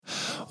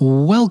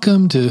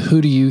Welcome to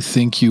Who Do You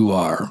Think You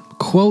Are?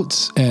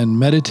 Quotes and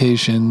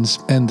meditations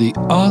and the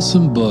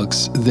awesome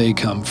books they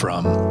come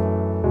from.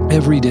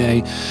 Every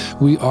day,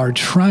 we are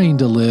trying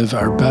to live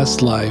our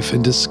best life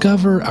and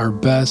discover our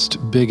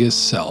best,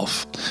 biggest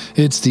self.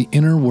 It's the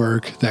inner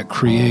work that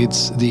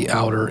creates the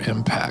outer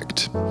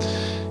impact.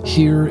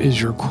 Here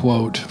is your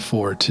quote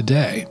for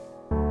today.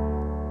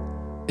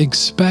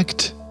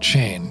 Expect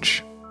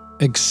change.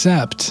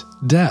 Accept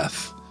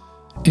death.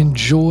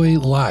 Enjoy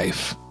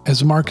life.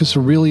 As Marcus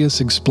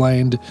Aurelius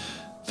explained,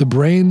 the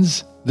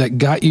brains that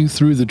got you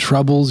through the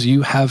troubles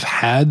you have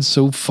had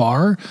so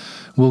far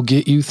will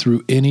get you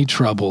through any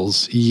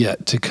troubles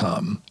yet to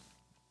come.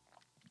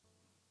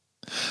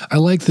 I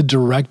like the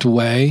direct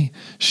way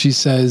she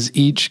says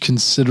each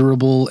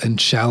considerable and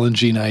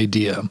challenging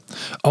idea.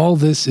 All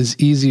this is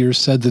easier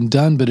said than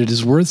done, but it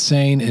is worth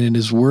saying and it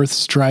is worth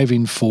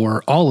striving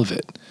for, all of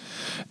it.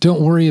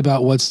 Don't worry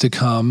about what's to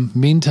come.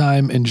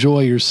 Meantime, enjoy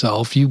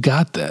yourself. You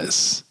got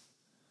this.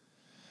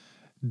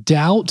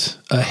 Doubt,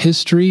 A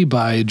History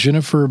by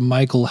Jennifer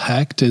Michael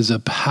Hecht is a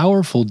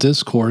powerful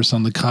discourse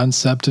on the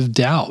concept of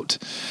doubt.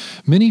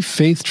 Many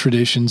faith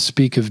traditions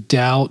speak of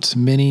doubt,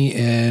 many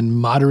in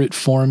moderate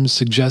forms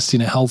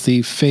suggesting a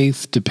healthy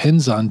faith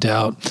depends on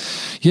doubt,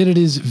 yet it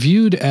is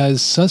viewed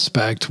as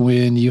suspect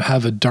when you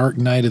have a dark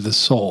night of the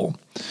soul.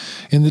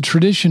 In the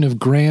tradition of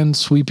grand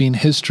sweeping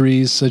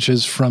histories such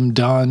as From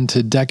Dawn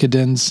to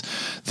Decadence,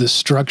 The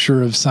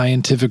Structure of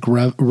Scientific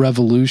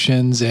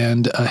Revolutions,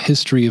 and A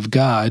History of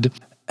God,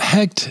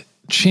 Hecht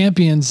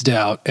champions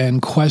doubt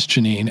and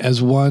questioning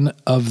as one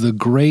of the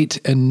great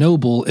and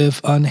noble, if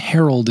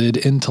unheralded,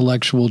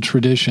 intellectual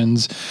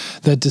traditions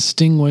that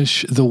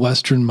distinguish the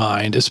Western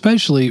mind,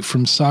 especially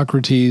from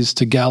Socrates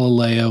to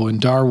Galileo and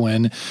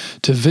Darwin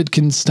to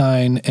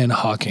Wittgenstein and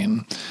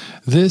Hawking.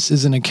 This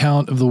is an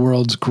account of the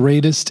world's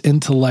greatest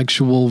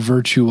intellectual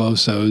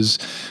virtuosos,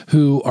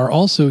 who are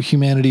also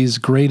humanity's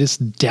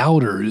greatest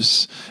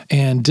doubters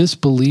and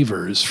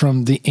disbelievers,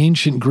 from the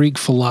ancient Greek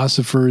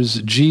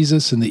philosophers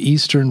Jesus and the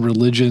Eastern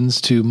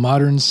religions to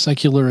modern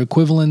secular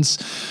equivalents,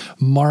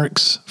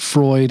 Marx,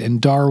 Freud,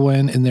 and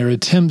Darwin, in their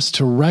attempts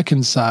to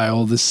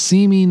reconcile the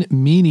seeming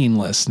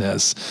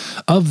meaninglessness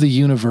of the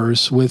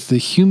universe with the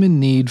human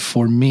need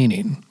for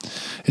meaning.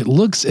 It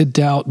looks at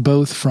doubt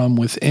both from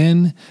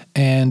within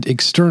and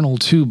external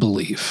to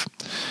belief.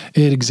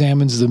 It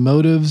examines the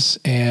motives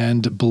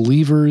and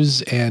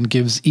believers and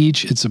gives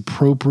each its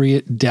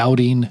appropriate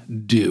doubting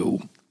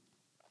due.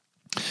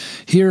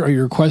 Here are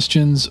your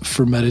questions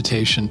for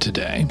meditation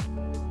today.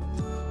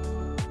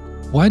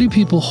 Why do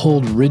people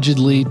hold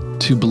rigidly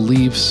to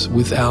beliefs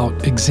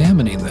without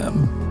examining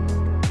them?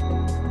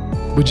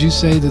 Would you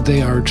say that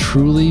they are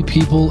truly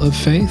people of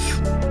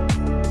faith?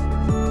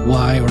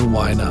 Why or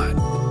why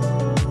not?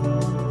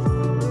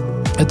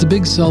 At the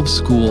Big Self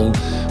School,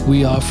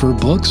 we offer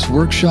books,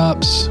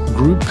 workshops,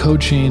 group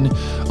coaching,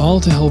 all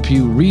to help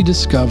you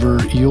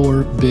rediscover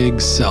your big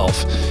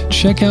self.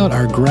 Check out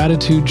our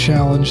gratitude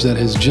challenge that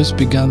has just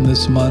begun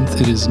this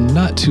month. It is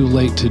not too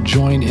late to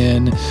join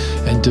in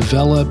and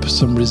develop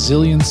some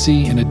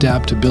resiliency and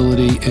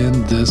adaptability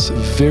in this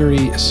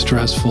very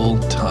stressful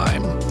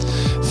time.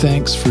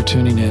 Thanks for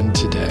tuning in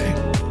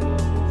today.